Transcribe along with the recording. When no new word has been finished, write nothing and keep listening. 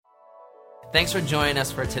Thanks for joining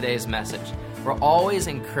us for today's message. We're always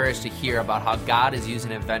encouraged to hear about how God is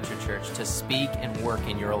using Adventure Church to speak and work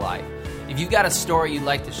in your life. If you've got a story you'd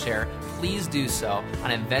like to share, please do so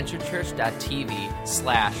on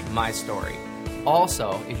adventurechurch.tv/mystory.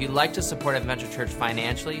 Also, if you'd like to support Adventure Church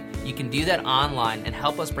financially, you can do that online and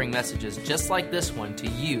help us bring messages just like this one to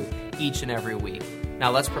you each and every week.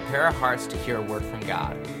 Now let's prepare our hearts to hear a word from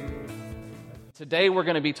God. Today we're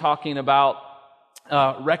going to be talking about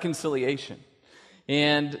reconciliation.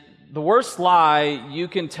 And the worst lie you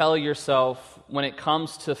can tell yourself when it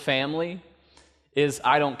comes to family is,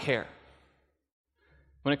 I don't care.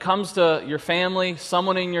 When it comes to your family,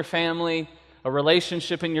 someone in your family, a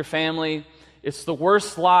relationship in your family, it's the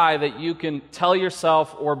worst lie that you can tell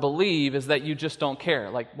yourself or believe is that you just don't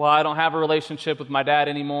care. Like, well, I don't have a relationship with my dad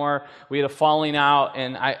anymore. We had a falling out,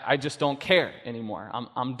 and I just don't care anymore.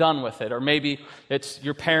 I'm done with it. Or maybe it's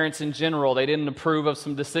your parents in general. They didn't approve of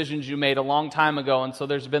some decisions you made a long time ago, and so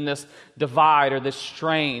there's been this divide or this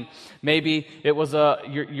strain. Maybe it was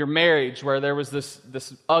your marriage where there was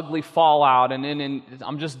this ugly fallout, and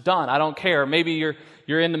I'm just done. I don't care. Maybe you're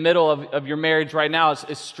in the middle of your marriage right now,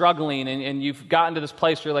 is struggling, and you've gotten to this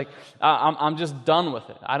place where you're like, I'm just done with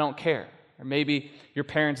it. I don't care. Or maybe your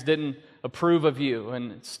parents didn't approve of you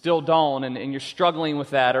and still don't, and you're struggling with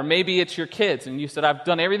that. Or maybe it's your kids, and you said, I've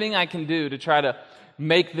done everything I can do to try to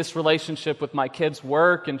make this relationship with my kids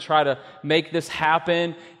work and try to make this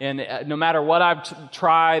happen, and no matter what I've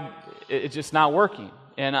tried, it's just not working.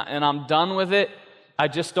 And I'm done with it. I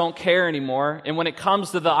just don't care anymore. And when it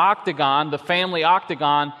comes to the Octagon, the family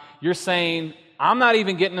Octagon, you're saying, I'm not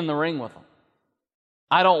even getting in the ring with them.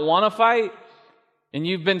 I don't want to fight. And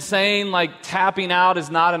you've been saying, like, tapping out is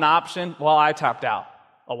not an option. Well, I tapped out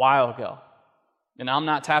a while ago. And I'm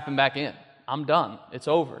not tapping back in. I'm done. It's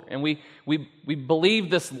over. And we believe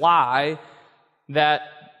this lie that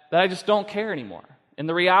I just don't care anymore. And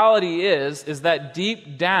the reality is that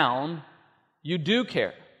deep down, you do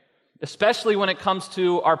care. Especially when it comes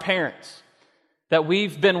to our parents, that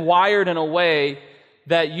we've been wired in a way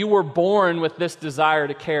that you were born with this desire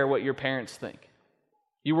to care what your parents think.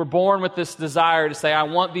 You were born with this desire to say, I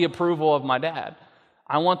want the approval of my dad.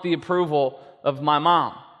 I want the approval of my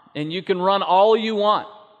mom. And you can run all you want.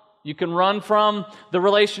 You can run from the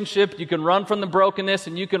relationship, you can run from the brokenness,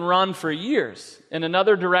 and you can run for years in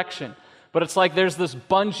another direction. But it's like there's this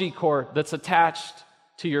bungee cord that's attached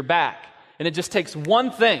to your back. And it just takes one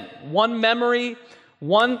thing, one memory,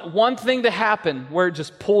 one thing to happen where it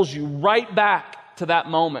just pulls you right back to that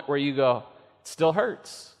moment where you go, it still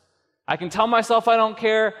hurts. I can tell myself I don't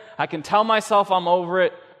care. I can tell myself I'm over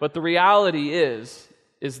it. But the reality is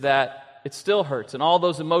that it still hurts. And all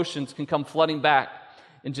those emotions can come flooding back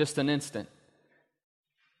in just an instant.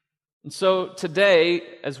 And so today,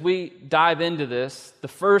 as we dive into this, the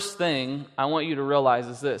first thing I want you to realize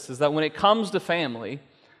is this, is that when it comes to family,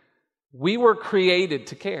 we were created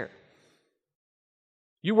to care.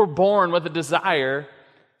 You were born with a desire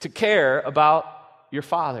to care about your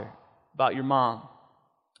father, about your mom,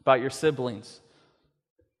 about your siblings.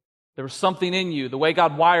 There was something in you, the way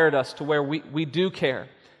God wired us, to where we do care.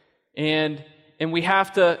 And we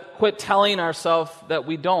have to quit telling ourselves that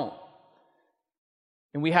we don't.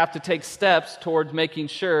 And we have to take steps towards making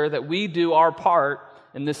sure that we do our part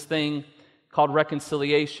in this thing called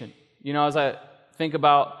reconciliation. You know, as I think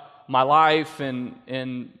about my life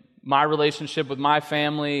and my relationship with my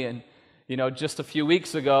family, and you know, just a few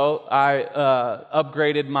weeks ago, I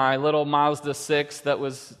upgraded my little Mazda 6 it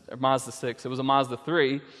was a Mazda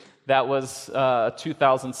 3, that was a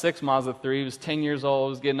 2006 Mazda 3. It was 10 years old,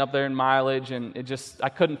 it was getting up there in mileage, and I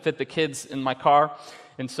couldn't fit the kids in my car.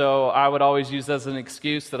 And so I would always use as an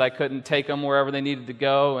excuse that I couldn't take them wherever they needed to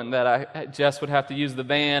go, and that Jess would have to use the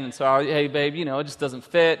van. And so, hey, babe, you know, it just doesn't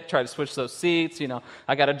fit. Try to switch those seats. You know,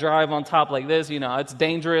 I got to drive on top like this. You know, it's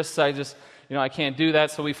dangerous. I can't do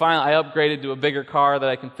that. So I upgraded to a bigger car that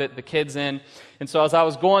I can fit the kids in. And so as I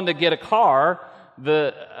was going to get a car,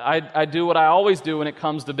 I do what I always do when it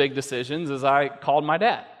comes to big decisions, is I called my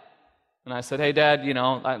dad. And I said, hey, Dad, you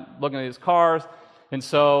know, I'm looking at these cars. And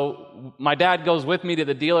so my dad goes with me to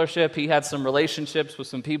the dealership. He had some relationships with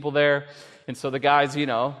some people there. And so the guys, you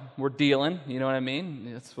know, we're dealing, you know what I mean?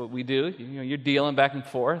 That's what we do. You know, you're dealing back and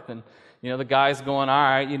forth. And, you know, the guy's going, all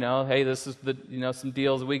right, you know, hey, this is some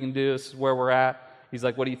deals we can do. This is where we're at. He's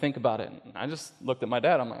like, what do you think about it? And I just looked at my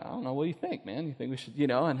dad. I'm like, I don't know. What do you think, man? You think we should, you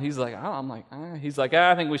know? And he's like, I'm like, he's like,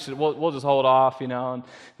 I think we should, we'll just hold off, you know? And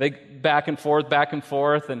they back and forth.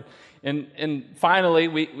 And finally,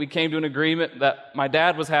 we came to an agreement that my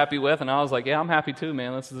dad was happy with, and I was like, yeah, I'm happy too,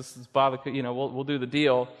 man. This is bother, you know, we'll do the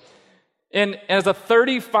deal. And as a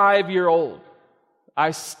 35-year-old,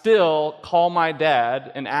 I still call my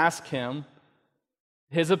dad and ask him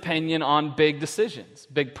his opinion on big decisions,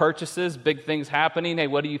 big purchases, big things happening. Hey,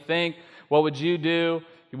 what do you think? What would you do?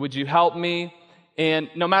 Would you help me? And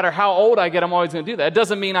no matter how old I get, I'm always going to do that. It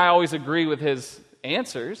doesn't mean I always agree with his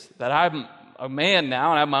answers, that I'm a man now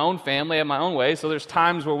and I have my own family, I have my own way, so there's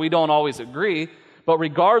times where we don't always agree. But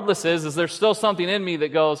regardless is there's still something in me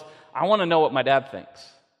that goes, I want to know what my dad thinks.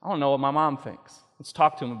 I want to know what my mom thinks. Let's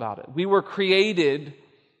talk to him about it. We were created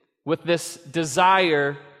with this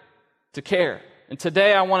desire to care. And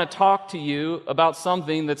today I want to talk to you about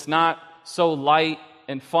something that's not so light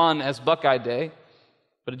and fun as Buckeye Day,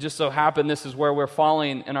 but it just so happened this is where we're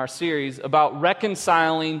falling in our series about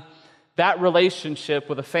reconciling that relationship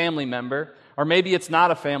with a family member, or maybe it's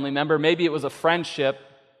not a family member, maybe it was a friendship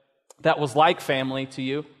that was like family to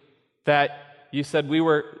you, that you said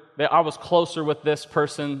that I was closer with this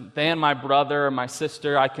person than my brother or my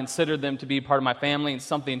sister. I considered them to be part of my family, and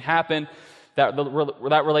something happened that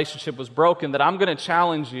that relationship was broken. That I'm going to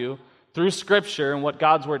challenge you through Scripture and what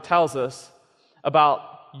God's Word tells us about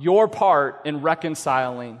your part in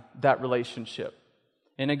reconciling that relationship.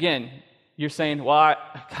 And again, you're saying, well,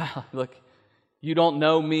 look, you don't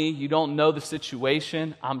know me, you don't know the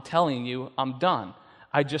situation. I'm telling you, I'm done.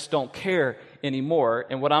 I just don't care anymore.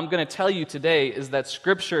 And what I'm going to tell you today is that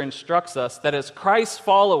Scripture instructs us that as Christ's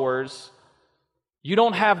followers, you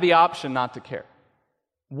don't have the option not to care.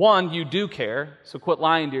 One, you do care, so quit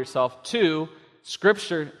lying to yourself. Two,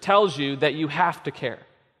 Scripture tells you that you have to care,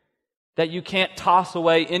 that you can't toss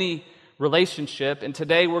away any relationship. And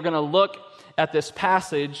today we're going to look at this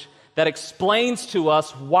passage that explains to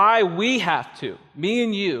us why we have to, me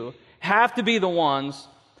and you, have to be the ones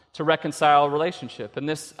to reconcile a relationship. And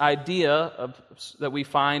this idea that we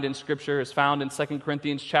find in Scripture is found in 2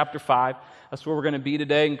 Corinthians chapter 5. That's where we're going to be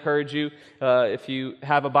today. I encourage you, if you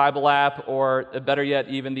have a Bible app, or better yet,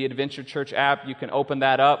 even the Adventure Church app, you can open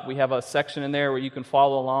that up. We have a section in there where you can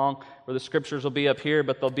follow along, where the Scriptures will be up here,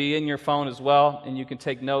 but they'll be in your phone as well, and you can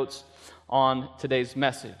take notes on today's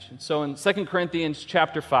message. And so in 2 Corinthians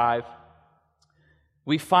chapter 5,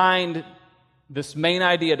 we find this main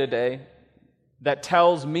idea today that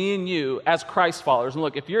tells me and you as Christ followers. And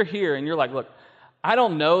look, if you're here and you're like, look, I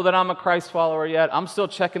don't know that I'm a Christ follower yet. I'm still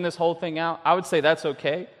checking this whole thing out. I would say that's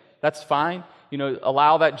okay. That's fine.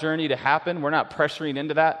 Allow that journey to happen. We're not pressuring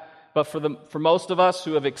into that. But for most of us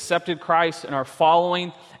who have accepted Christ and are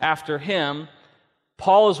following after Him,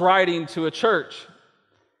 Paul is writing to a church.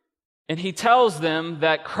 And he tells them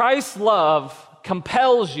that Christ's love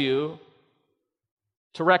compels you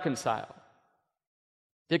to reconcile.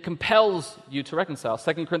 It compels you to reconcile.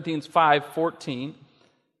 2 Corinthians 5:14,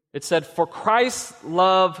 it said, "For Christ's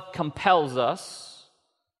love compels us."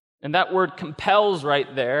 And that word compels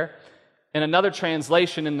right there, in another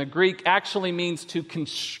translation in the Greek, actually means to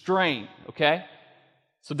constrain, okay?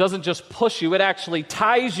 So it doesn't just push you, it actually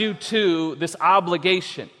ties you to this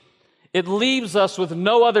obligation. It leaves us with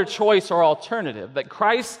no other choice or alternative, that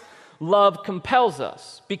Christ's love compels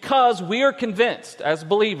us, because we are convinced as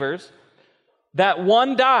believers that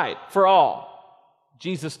one died for all.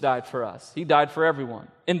 Jesus died for us. He died for everyone.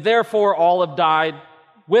 And therefore, all have died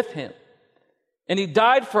with Him. And He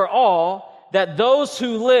died for all, that those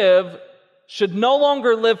who live should no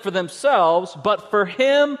longer live for themselves, but for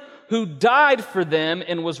Him who died for them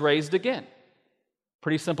and was raised again.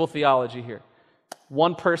 Pretty simple theology here.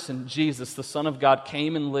 One person, Jesus, the Son of God,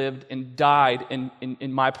 came and lived and died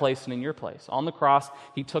in my place and in your place. On the cross,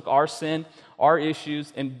 He took our sin, our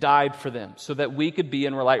issues, and died for them so that we could be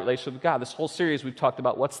in right relationship with God. This whole series we've talked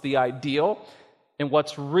about what's the ideal and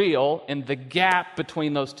what's real, and the gap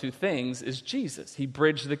between those two things is Jesus. He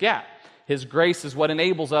bridged the gap. His grace is what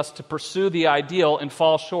enables us to pursue the ideal and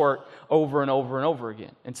fall short over and over and over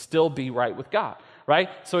again and still be right with God, right?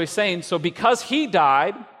 So he's saying, so because He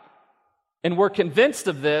died, and we're convinced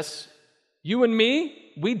of this, you and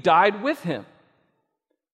me, we died with Him.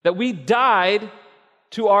 That we died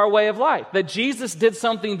to our way of life. That Jesus did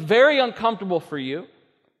something very uncomfortable for you,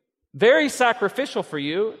 very sacrificial for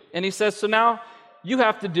you, and He says, so now you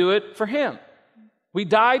have to do it for Him. We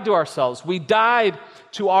died to ourselves. We died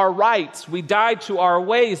to our rights. We died to our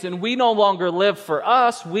ways, and we no longer live for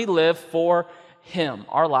us, we live for Him.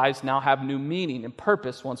 Our lives now have new meaning and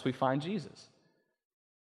purpose once we find Jesus.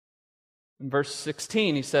 In verse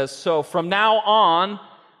 16, he says, so from now on,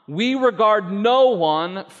 we regard no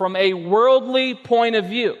one from a worldly point of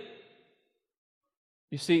view.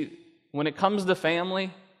 You see, when it comes to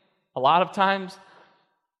family, a lot of times,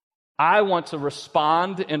 I want to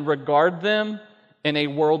respond and regard them in a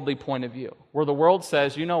worldly point of view, where the world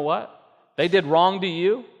says, you know what? They did wrong to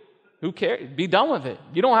you. Who cares? Be done with it.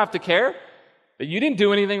 You don't have to care. That you didn't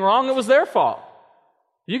do anything wrong, it was their fault.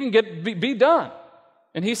 You can be done.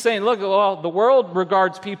 And he's saying, look, well, the world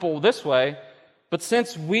regards people this way, but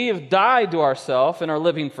since we have died to ourselves and are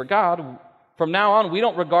living for God, from now on, we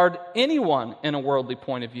don't regard anyone in a worldly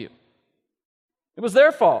point of view. It was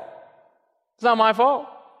their fault. It's not my fault.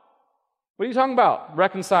 What are you talking about?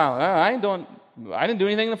 Reconciling. I didn't do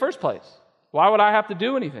anything in the first place. Why would I have to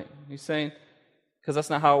do anything? He's saying, because that's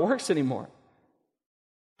not how it works anymore.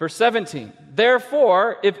 Verse 17,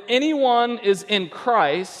 therefore, if anyone is in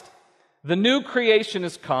Christ, the new creation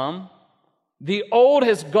has come, the old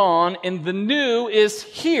has gone, and the new is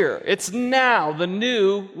here. It's now. The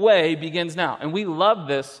new way begins now. And we love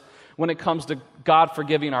this when it comes to God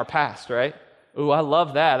forgiving our past, right? Ooh, I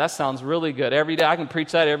love that. That sounds really good. Every day, I can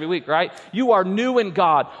preach that every week, right? You are new in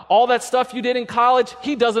God. All that stuff you did in college,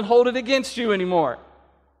 He doesn't hold it against you anymore.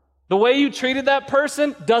 The way you treated that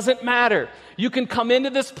person doesn't matter. You can come into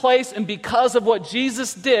this place, and because of what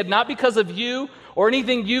Jesus did, not because of you or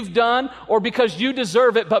anything you've done or because you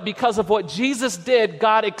deserve it, but because of what Jesus did,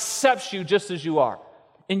 God accepts you just as you are.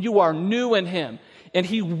 And you are new in Him. And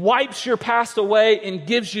He wipes your past away and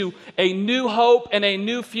gives you a new hope and a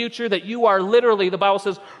new future that you are literally, the Bible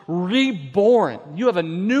says, reborn. You have a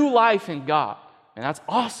new life in God. And that's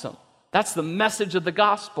awesome. That's the message of the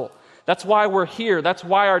gospel. That's why we're here. That's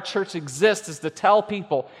why our church exists, is to tell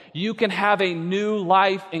people you can have a new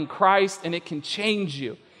life in Christ and it can change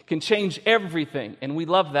you. It can change everything. And we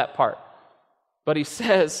love that part. But he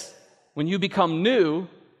says, when you become new,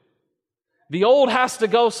 the old has to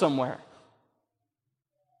go somewhere.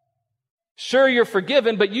 Sure, you're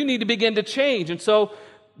forgiven, but you need to begin to change. And so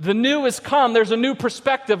the new has come. There's a new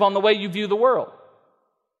perspective on the way you view the world.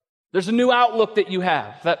 There's a new outlook that you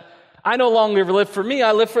have, that I no longer live for me,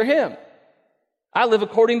 I live for Him. I live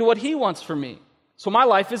according to what He wants for me. So my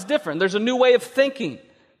life is different. There's a new way of thinking.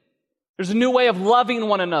 There's a new way of loving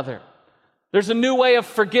one another. There's a new way of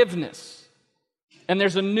forgiveness. And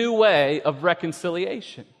there's a new way of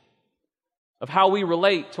reconciliation, of how we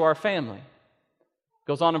relate to our family.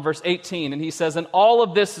 Goes on in verse 18, and he says, and all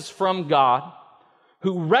of this is from God,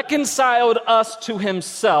 who reconciled us to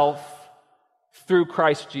Himself through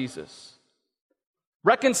Christ Jesus.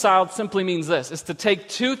 Reconciled simply means this, is to take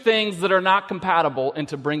two things that are not compatible and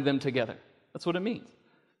to bring them together. That's what it means.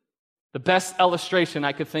 The best illustration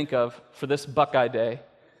I could think of for this Buckeye Day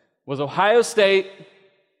was Ohio State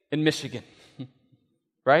and Michigan,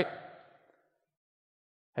 right?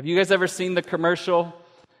 Have you guys ever seen the commercial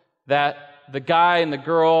that the guy and the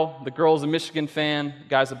girl's a Michigan fan, the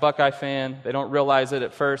guy's a Buckeye fan, they don't realize it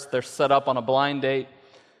at first, they're set up on a blind date,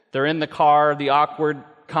 they're in the car, the awkward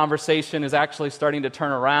conversation is actually starting to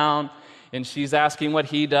turn around, and she's asking what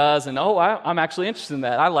he does, and I'm actually interested in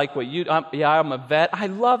that. I like what you, I'm a vet. I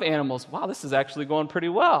love animals. Wow, this is actually going pretty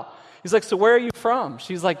well. He's like, so where are you from?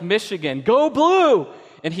 She's like, Michigan. Go Blue!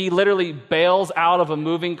 And he literally bails out of a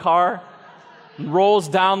moving car, rolls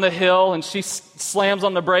down the hill, and she slams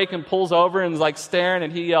on the brake and pulls over and is like staring,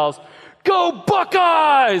 and he yells, go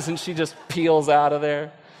Buckeyes! And she just peels out of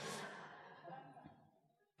there.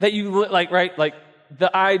 That you, like,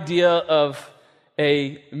 the idea of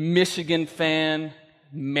a Michigan fan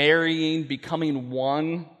marrying, becoming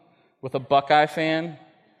one with a Buckeye fan.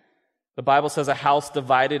 The Bible says a house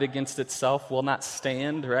divided against itself will not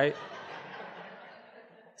stand, right?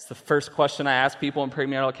 It's the first question I ask people in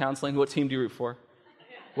premarital counseling. What team do you root for?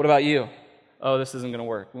 What about you? Oh, this isn't going to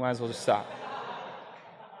work. We might as well just stop.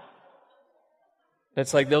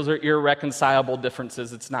 It's like those are irreconcilable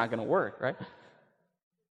differences. It's not going to work, right?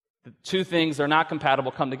 The two things are not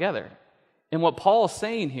compatible come together. And what Paul is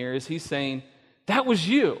saying here is he's saying, that was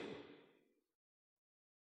you.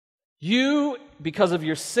 You, because of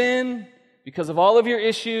your sin, because of all of your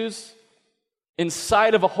issues,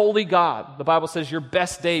 inside of a holy God, the Bible says your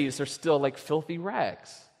best days are still like filthy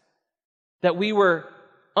rags. That we were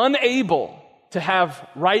unable to have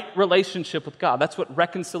right relationship with God. That's what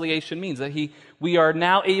reconciliation means, that we are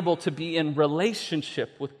now able to be in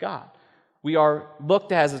relationship with God. We are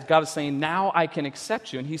looked at as God is saying, now I can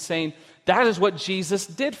accept you. And He's saying, that is what Jesus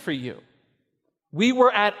did for you. We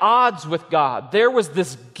were at odds with God. There was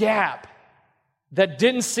this gap that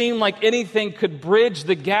didn't seem like anything could bridge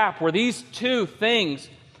the gap where these two things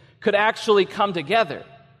could actually come together.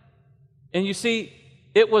 And you see,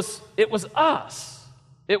 it was us.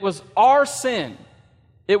 It was our sin.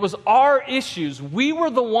 It was our issues. We were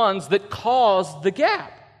the ones that caused the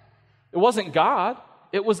gap. It wasn't God.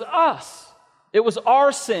 It was us. It was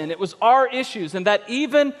our sin. It was our issues. And that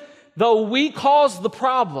even though we caused the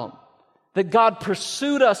problem, that God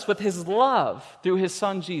pursued us with His love through His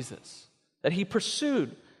Son Jesus. That He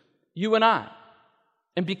pursued you and I.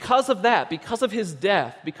 And because of that, because of his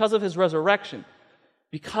death, because of his resurrection,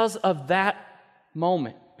 because of that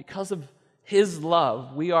moment, because of his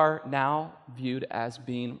love, we are now viewed as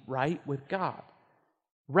being right with God,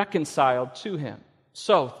 reconciled to him.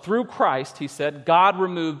 So, through Christ, he said, God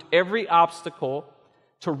removed every obstacle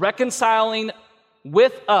to reconciling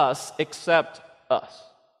with us except us.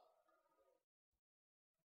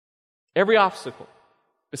 Every obstacle,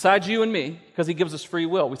 besides you and me, because he gives us free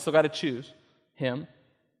will. We still got to choose him.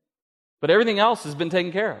 But everything else has been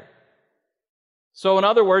taken care of. So in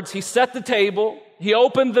other words, he set the table, he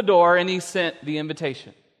opened the door, and he sent the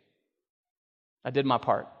invitation. I did my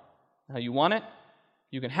part. Now you want it,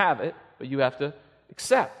 you can have it, but you have to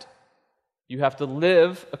accept. You have to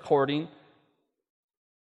live according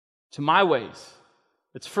to my ways.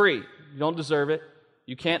 It's free. You don't deserve it.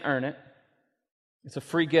 You can't earn it. It's a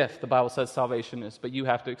free gift, the Bible says salvation is, but you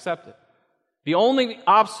have to accept it. The only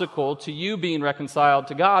obstacle to you being reconciled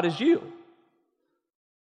to God is you.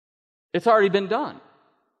 It's already been done.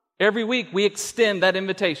 Every week we extend that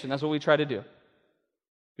invitation. That's what we try to do.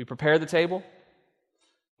 We prepare the table,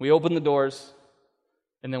 we open the doors,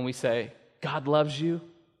 and then we say, God loves you.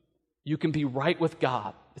 You can be right with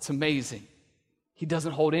God. It's amazing. He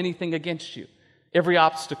doesn't hold anything against you. Every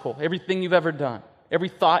obstacle, everything you've ever done, every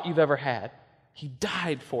thought you've ever had, he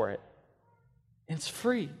died for it. And it's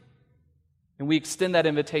free. And we extend that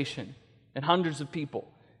invitation, and hundreds of people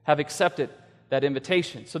have accepted that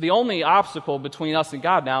invitation. So the only obstacle between us and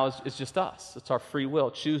God now is just us. It's our free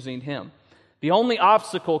will, choosing him. The only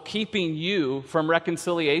obstacle keeping you from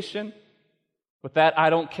reconciliation with that I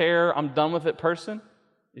don't care, I'm done with it person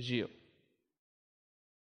is you.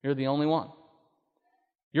 You're the only one.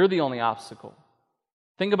 You're the only obstacle.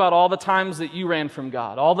 Think about all the times that you ran from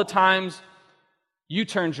God, all the times you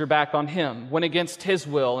turned your back on him, went against his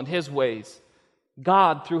will and his ways.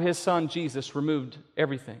 God, through his son Jesus, removed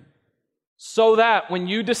everything. So that when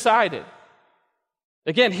you decided,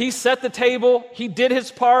 again, he set the table, he did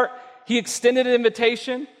his part, he extended an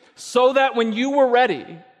invitation, so that when you were ready,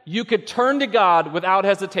 you could turn to God without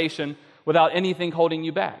hesitation, without anything holding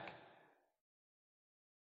you back.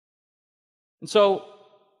 And so,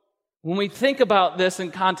 when we think about this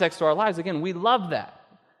in context to our lives, again, we love that.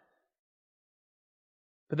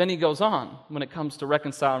 But then he goes on when it comes to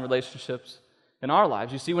reconciling relationships in our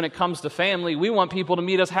lives. You see, when it comes to family, we want people to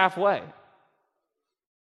meet us halfway.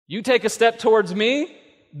 You take a step towards me,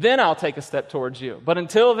 then I'll take a step towards you. But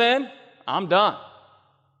until then, I'm done.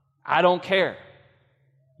 I don't care.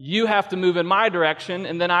 You have to move in my direction,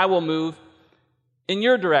 and then I will move in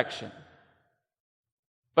your direction.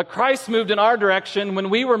 But Christ moved in our direction when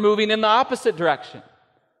we were moving in the opposite direction.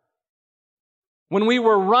 When we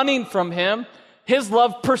were running from him, his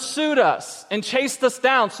love pursued us and chased us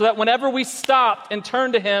down so that whenever we stopped and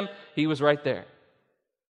turned to him, he was right there.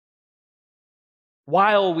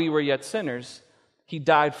 While we were yet sinners, he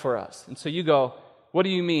died for us. And so you go, what do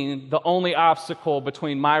you mean the only obstacle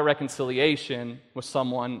between my reconciliation with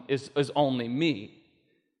someone is only me?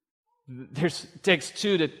 It takes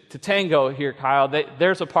two to tango here, Kyle.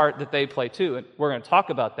 There's a part that they play too, and we're going to talk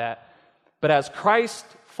about that. But as Christ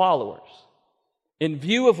followers, in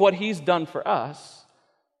view of what he's done for us,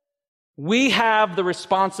 we have the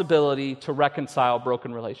responsibility to reconcile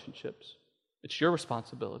broken relationships. It's your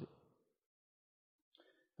responsibility.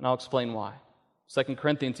 And I'll explain why. 2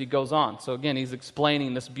 Corinthians, he goes on. So again, he's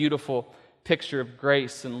explaining this beautiful picture of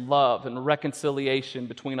grace and love and reconciliation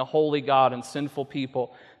between a holy God and sinful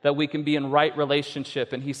people, that we can be in right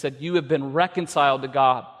relationship. And he said, you have been reconciled to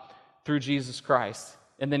God through Jesus Christ.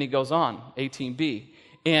 And then he goes on, 18b,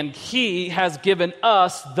 and he has given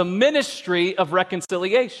us the ministry of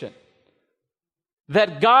reconciliation.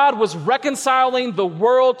 That God was reconciling the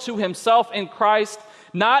world to himself in Christ,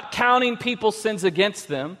 not counting people's sins against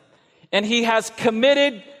them. And he has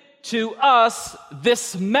committed to us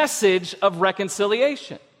this message of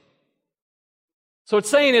reconciliation. So what's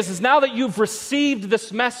saying is now that you've received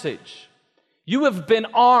this message, you have been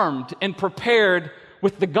armed and prepared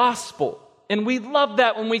with the gospel. And we love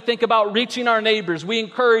that when we think about reaching our neighbors. We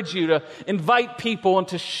encourage you to invite people and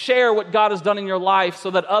to share what God has done in your life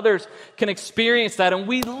so that others can experience that. And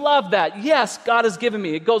we love that. Yes, God has given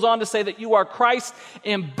me. It goes on to say that you are Christ's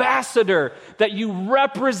ambassador, that you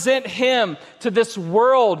represent him to this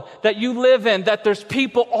world that you live in, that there's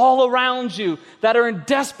people all around you that are in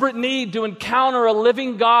desperate need to encounter a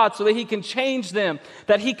living God so that he can change them,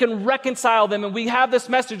 that he can reconcile them. And we have this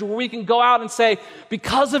message where we can go out and say,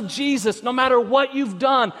 because of Jesus, no matter matter what you've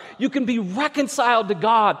done, you can be reconciled to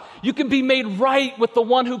God. You can be made right with the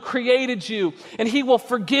one who created you, and he will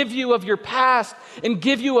forgive you of your past and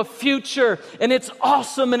give you a future, and it's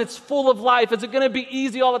awesome and it's full of life. Is it going to be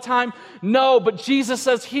easy all the time? No, but Jesus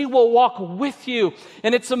says he will walk with you,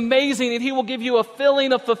 and it's amazing, and he will give you a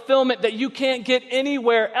feeling of fulfillment that you can't get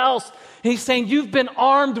anywhere else. And he's saying you've been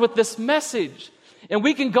armed with this message. And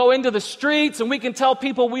we can go into the streets and we can tell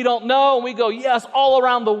people we don't know, and we go, yes, all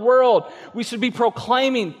around the world, we should be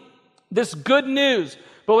proclaiming this good news.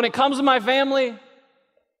 But when it comes to my family,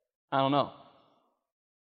 I don't know.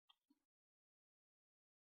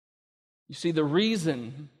 You see, the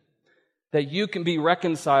reason that you can be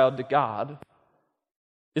reconciled to God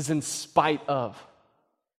is in spite of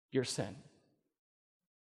your sin.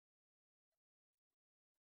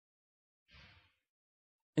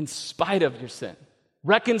 In spite of your sin.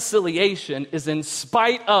 Reconciliation is in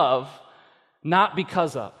spite of, not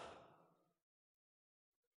because of.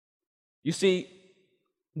 You see,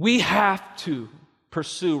 we have to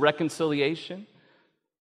pursue reconciliation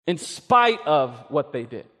in spite of what they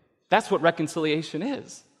did. That's what reconciliation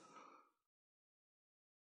is.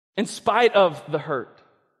 In spite of the hurt,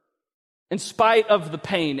 in spite of the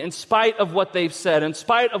pain, in spite of what they've said, in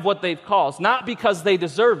spite of what they've caused, not because they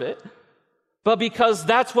deserve it, but because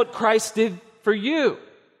that's what Christ did for you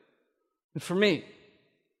and for me.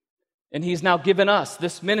 And he's now given us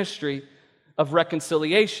this ministry of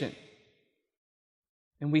reconciliation.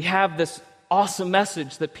 And we have this awesome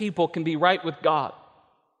message that people can be right with God.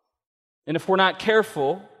 And if we're not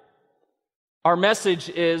careful, our message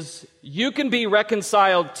is you can be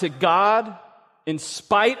reconciled to God in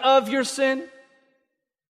spite of your sin,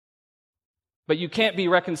 but you can't be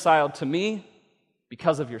reconciled to me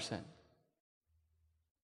because of your sin.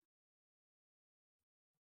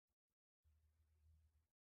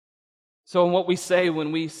 So what we say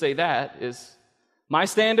when we say that is, my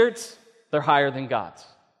standards, they're higher than God's.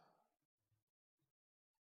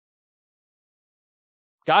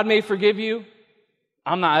 God may forgive you.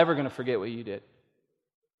 I'm not ever going to forget what you did.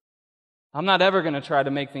 I'm not ever going to try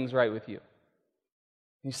to make things right with you.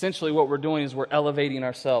 Essentially what we're doing is we're elevating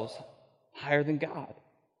ourselves higher than God.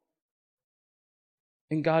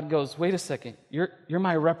 And God goes, wait a second, you're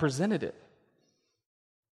my representative.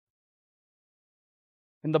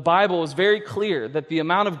 And the Bible is very clear that the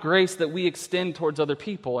amount of grace that we extend towards other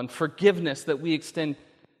people and forgiveness that we extend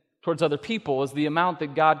towards other people is the amount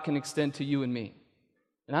that God can extend to you and me.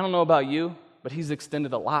 And I don't know about you, but he's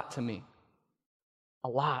extended a lot to me. A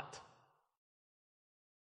lot.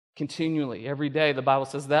 Continually, every day, the Bible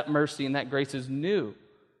says that mercy and that grace is new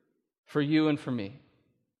for you and for me.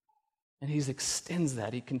 And he extends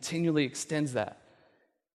that. He continually extends that.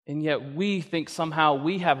 And yet we think somehow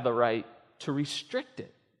we have the right to restrict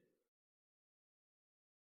it.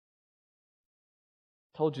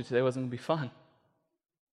 Told you today wasn't going to be fun.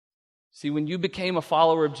 See, when you became a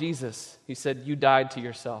follower of Jesus, he said you died to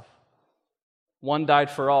yourself. One died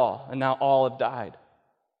for all, and now all have died.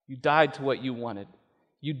 You died to what you wanted.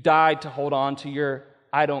 You died to hold on to your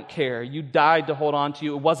I don't care. You died to hold on to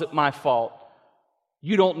you. It wasn't my fault.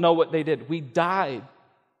 You don't know what they did. We died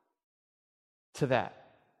to that.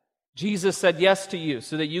 Jesus said yes to you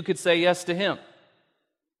so that you could say yes to him.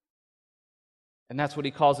 And that's what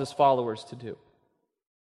he calls his followers to do.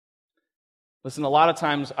 Listen, a lot of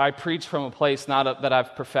times I preach from a place that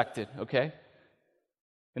I've perfected, okay?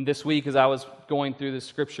 And this week as I was going through this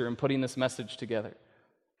scripture and putting this message together,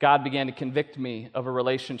 God began to convict me of a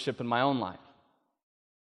relationship in my own life.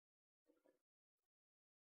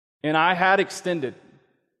 And I had extended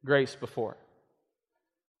grace before.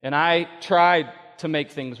 And I tried to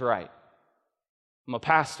make things right. I'm a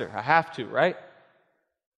pastor. I have to, right?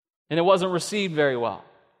 And it wasn't received very well.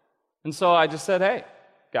 And so I just said, hey,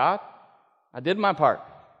 God, I did my part.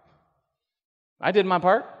 I did my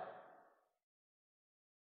part.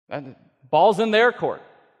 Ball's in their court.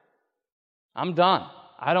 I'm done.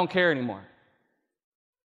 I don't care anymore.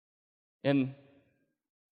 And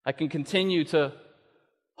I can continue to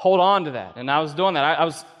hold on to that. And I was doing that. I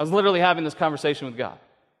was literally having this conversation with God.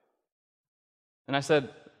 And I said,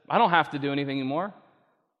 I don't have to do anything anymore.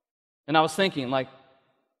 And I was thinking,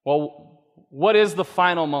 well, what is the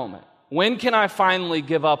final moment? When can I finally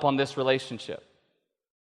give up on this relationship?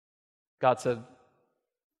 God said,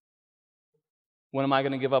 when am I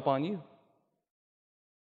going to give up on you?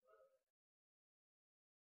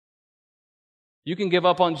 You can give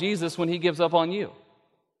up on Jesus when he gives up on you.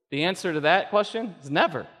 The answer to that question is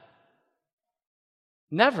never.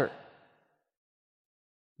 Never.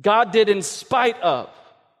 God did in spite of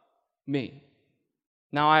me.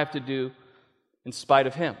 Now I have to do in spite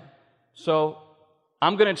of him. So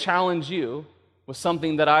I'm going to challenge you with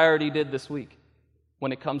something that I already did this week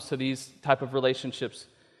when it comes to these type of relationships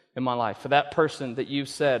in my life. For that person that you've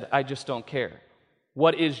said, I just don't care.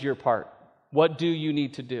 What is your part? What do you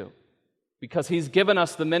need to do? Because he's given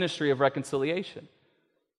us the ministry of reconciliation.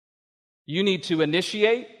 You need to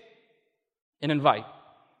initiate and invite.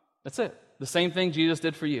 That's it. The same thing Jesus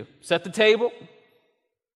did for you. Set the table,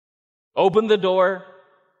 open the door,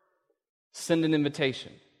 send an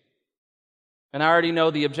invitation. And I already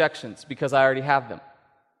know the objections because I already have them.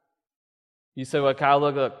 You say, well, Kyle,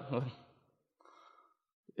 look,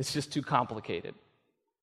 it's just too complicated.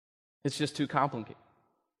 It's just too complicated.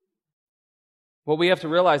 What we have to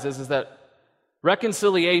realize is that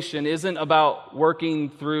reconciliation isn't about working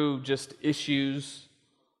through just issues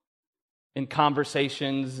and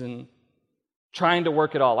conversations and trying to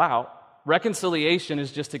work it all out. Reconciliation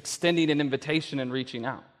is just extending an invitation and reaching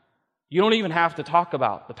out. You don't even have to talk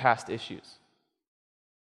about the past issues.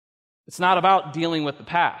 It's not about dealing with the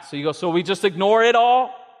past. So you go, so we just ignore it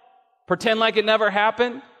all? Pretend like it never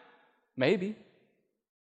happened? Maybe.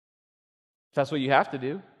 If that's what you have to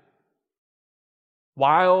do.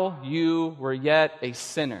 While you were yet a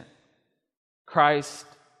sinner, Christ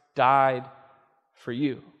died for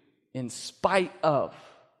you. In spite of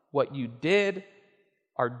what you did,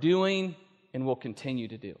 are doing, and will continue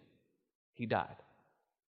to do. He died.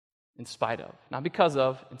 In spite of. Not because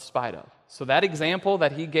of, in spite of. So that example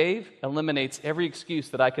that he gave eliminates every excuse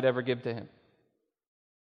that I could ever give to him.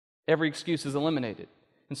 Every excuse is eliminated.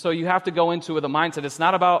 And so you have to go into it with a mindset. It's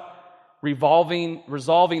not about resolving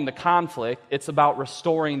the conflict. It's about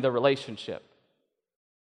restoring the relationship.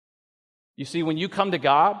 You see, when you come to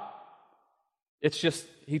God, it's just,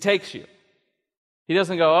 he takes you. He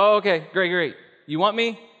doesn't go, oh, okay, great. You want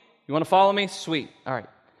me? You want to follow me? Sweet. All right.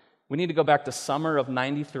 We need to go back to summer of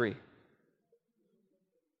 93.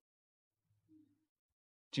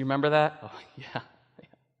 Do you remember that? Oh,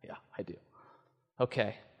 yeah, I do.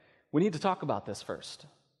 Okay. We need to talk about this first.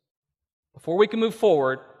 Before we can move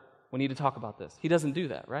forward, we need to talk about this. He doesn't do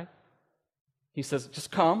that, right? He says, just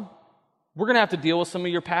come. We're going to have to deal with some of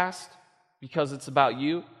your past because it's about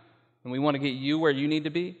you, and we want to get you where you need to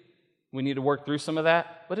be. We need to work through some of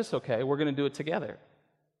that, but it's okay. We're going to do it together.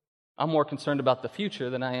 I'm more concerned about the future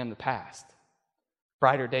than I am the past.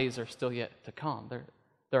 Brighter days are still yet to come.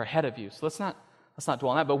 They're ahead of you. So let's not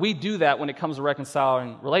dwell on that. But we do that when it comes to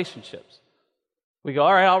reconciling relationships. We go,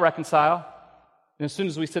 all right, I'll reconcile. And as soon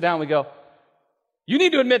as we sit down, we go, you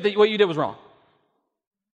need to admit that what you did was wrong.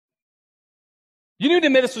 You need to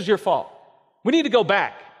admit this was your fault. We need to go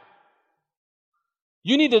back.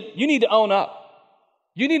 You need to own up.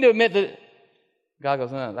 You need to admit that. God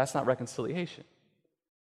goes, no, that's not reconciliation.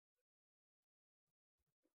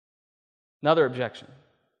 Another objection.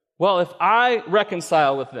 Well, if I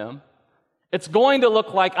reconcile with them, it's going to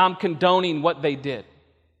look like I'm condoning what they did.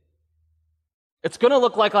 It's going to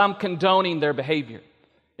look like I'm condoning their behavior.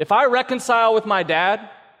 If I reconcile with my dad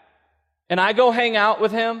and I go hang out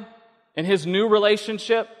with him in his new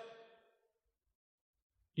relationship,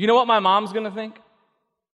 you know what my mom's going to think?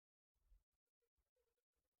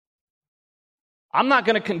 I'm not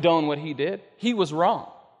going to condone what he did. He was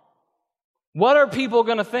wrong. What are people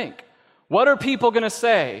going to think? What are people going to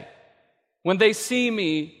say when they see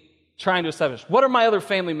me trying to establish? What are my other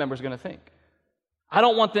family members going to think? I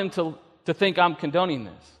don't want them to think I'm condoning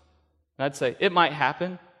this. And I'd say, it might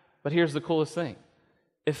happen, but here's the coolest thing.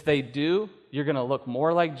 If they do, you're going to look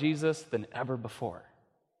more like Jesus than ever before.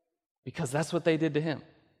 Because that's what they did to him.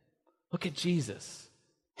 Look at Jesus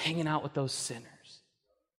hanging out with those sinners,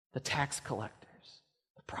 the tax collectors,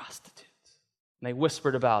 the prostitutes. And they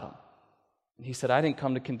whispered about him. And he said, I didn't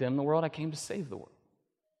come to condemn the world, I came to save the world.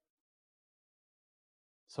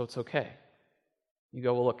 So it's okay. You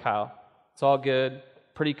go, well, look, Kyle, it's all good,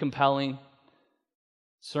 pretty compelling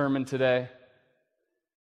sermon today,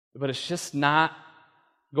 but it's just not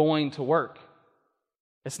going to work.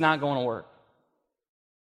 It's not going to work.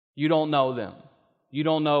 You don't know them. You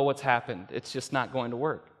don't know what's happened. It's just not going to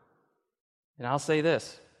work. And I'll say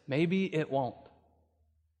this, maybe it won't.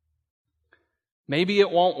 Maybe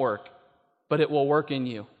it won't work, but it will work in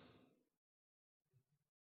you.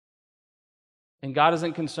 And God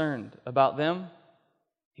isn't concerned about them.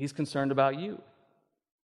 He's concerned about you.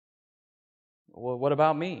 Well, what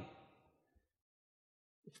about me?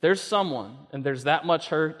 If there's someone and there's that much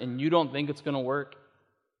hurt and you don't think it's going to work,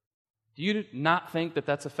 do you not think that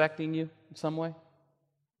that's affecting you in some way?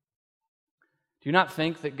 Do you not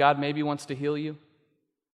think that God maybe wants to heal you?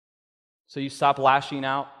 So you stop lashing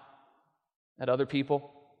out at other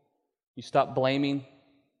people? You stop blaming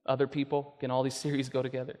other people? Can all these series go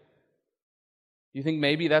together? You think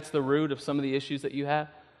maybe that's the root of some of the issues that you have?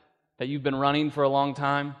 That you've been running for a long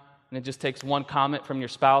time, and it just takes one comment from your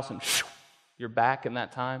spouse and you're back in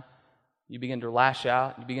that time. You begin to lash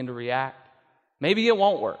out, you begin to react. Maybe it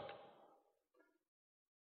won't work.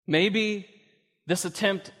 Maybe this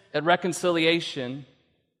attempt at reconciliation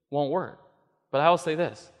won't work. But I will say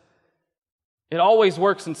this. It always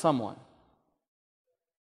works in someone.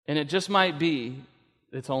 And it just might be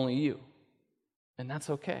it's only you. And that's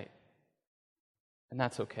okay. And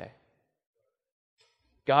that's okay.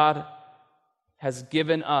 God has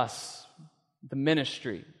given us the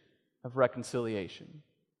ministry of reconciliation.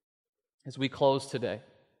 As we close today,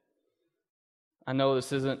 I know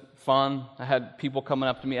this isn't fun. I had people coming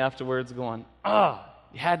up to me afterwards going,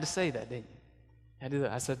 you had to say that, didn't you? You had to do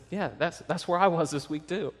that. I said, yeah, that's where I was this week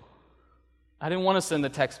too. I didn't want to send a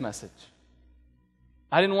text message.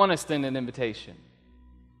 I didn't want to send an invitation.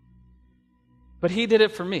 But he did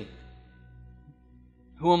it for me.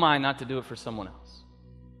 Who am I not to do it for someone else?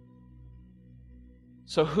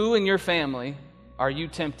 So who in your family are you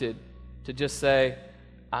tempted to just say,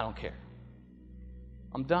 I don't care.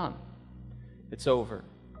 I'm done. It's over.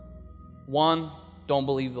 One, don't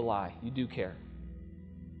believe the lie. You do care.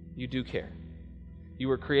 You do care. You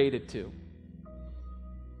were created to.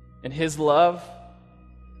 And his love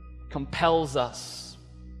compels us,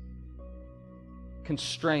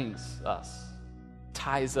 constrains us,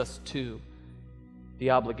 ties us to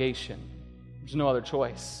the obligation. There's no other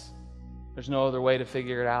choice. There's no other way to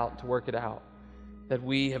figure it out, to work it out. That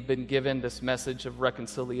we have been given this message of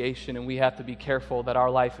reconciliation, and we have to be careful that our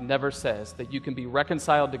life never says that you can be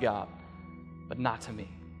reconciled to God, but not to me.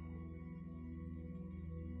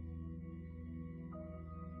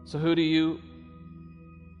 So who do you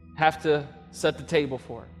have to set the table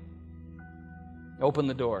for? Open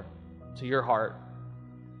the door to your heart,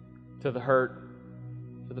 to the hurt,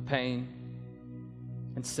 to the pain,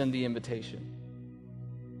 and send the invitation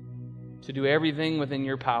to do everything within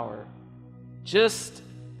your power, just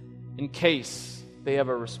in case they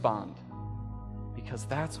ever respond, because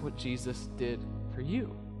that's what Jesus did for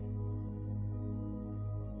you.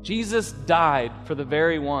 Jesus died for the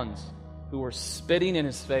very ones who were spitting in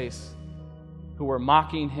his face, who were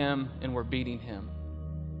mocking him and were beating him.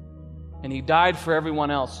 And he died for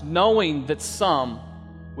everyone else, knowing that some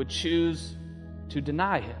would choose to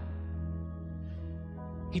deny him.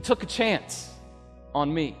 He took a chance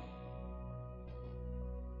on me.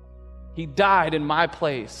 He died in my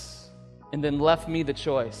place and then left me the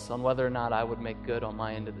choice on whether or not I would make good on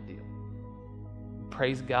my end of the deal.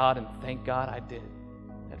 Praise God and thank God I did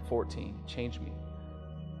at 14. It changed me.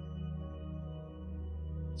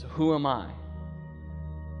 So who am I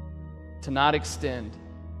to not extend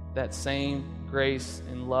that same grace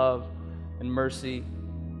and love and mercy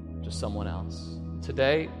to someone else?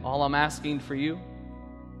 Today, all I'm asking for you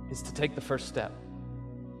is to take the first step.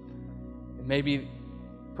 And maybe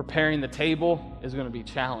preparing the table is going to be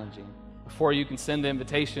challenging. Before you can send the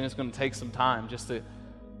invitation, it's going to take some time just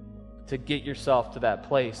to get yourself to that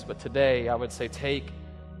place. But today, I would say take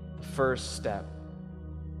the first step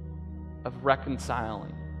of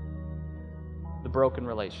reconciling the broken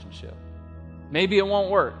relationship. Maybe it won't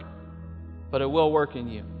work, but it will work in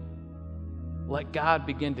you. Let God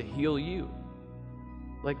begin to heal you.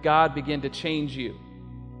 Let God begin to change you.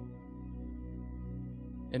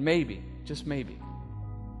 And maybe, just maybe,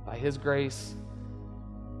 by his grace,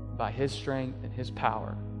 by his strength and his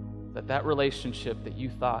power, that relationship that you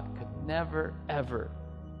thought could never, ever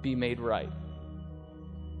be made right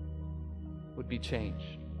would be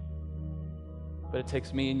changed. But it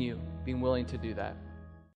takes me and you being willing to do that.